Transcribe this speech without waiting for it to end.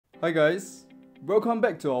Hi guys, welcome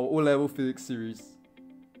back to our O-level physics series.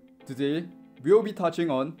 Today, we will be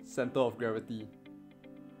touching on center of gravity.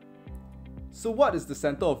 So what is the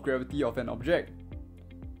center of gravity of an object?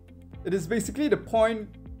 It is basically the point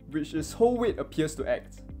which its whole weight appears to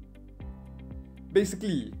act.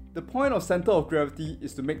 Basically, the point of center of gravity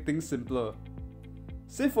is to make things simpler.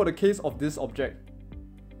 Say for the case of this object.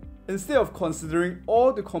 Instead of considering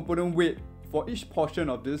all the component weight for each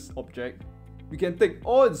portion of this object, we can take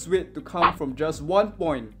all its weight to come from just one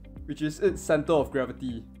point, which is its center of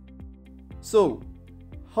gravity. So,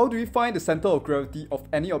 how do we find the center of gravity of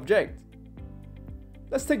any object?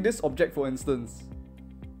 Let's take this object for instance.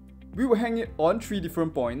 We will hang it on 3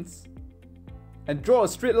 different points and draw a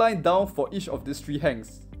straight line down for each of these 3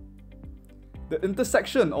 hangs. The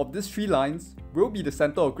intersection of these 3 lines will be the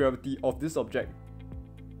center of gravity of this object.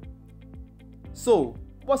 So,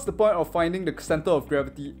 what's the point of finding the center of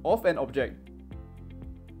gravity of an object?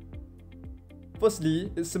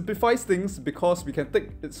 Firstly, it simplifies things because we can take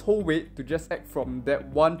its whole weight to just act from that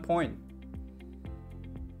one point.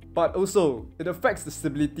 But also, it affects the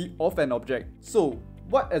stability of an object. So,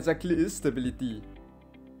 what exactly is stability?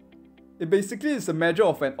 It basically is a measure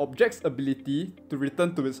of an object's ability to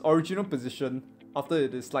return to its original position after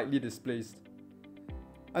it is slightly displaced.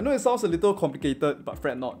 I know it sounds a little complicated, but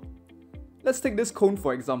fret not. Let's take this cone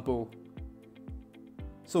for example.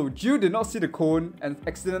 So Jill did not see the cone and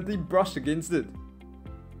accidentally brushed against it.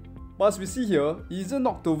 But as we see here, it isn't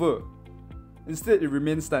knocked over. Instead, it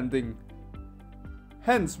remains standing.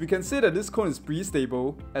 Hence, we can say that this cone is pretty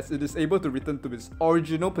stable as it is able to return to its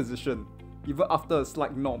original position even after a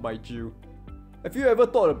slight knock by Jill. Have you ever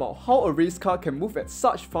thought about how a race car can move at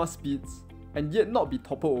such fast speeds and yet not be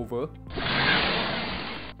toppled over?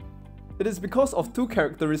 It is because of 2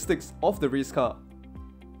 characteristics of the race car.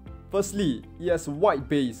 Firstly, it has a wide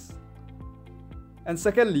base. And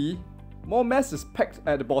secondly, more mass is packed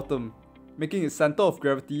at the bottom, making its center of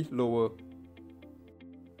gravity lower.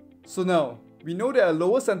 So now, we know that a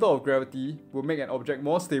lower center of gravity will make an object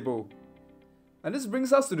more stable. And this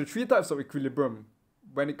brings us to the 3 types of equilibrium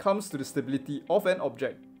when it comes to the stability of an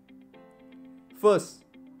object. First,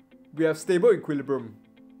 we have stable equilibrium.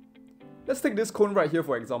 Let's take this cone right here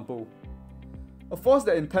for example. A force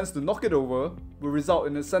that intends to knock it over will result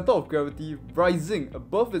in the center of gravity rising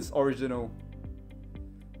above its original,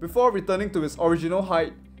 before returning to its original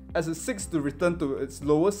height as it seeks to return to its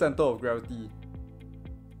lower center of gravity.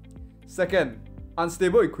 Second,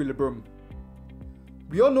 unstable equilibrium.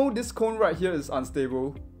 We all know this cone right here is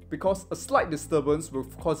unstable because a slight disturbance will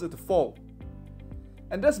cause it to fall.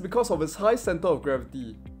 And that's because of its high center of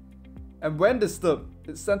gravity. And when disturbed,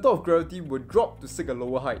 its center of gravity will drop to seek a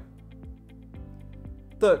lower height.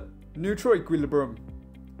 Third, neutral equilibrium.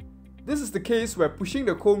 This is the case where pushing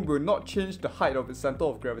the cone will not change the height of its center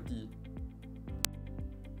of gravity.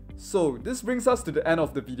 So, this brings us to the end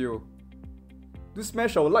of the video. Do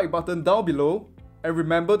smash our like button down below and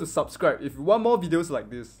remember to subscribe if you want more videos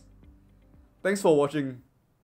like this. Thanks for watching.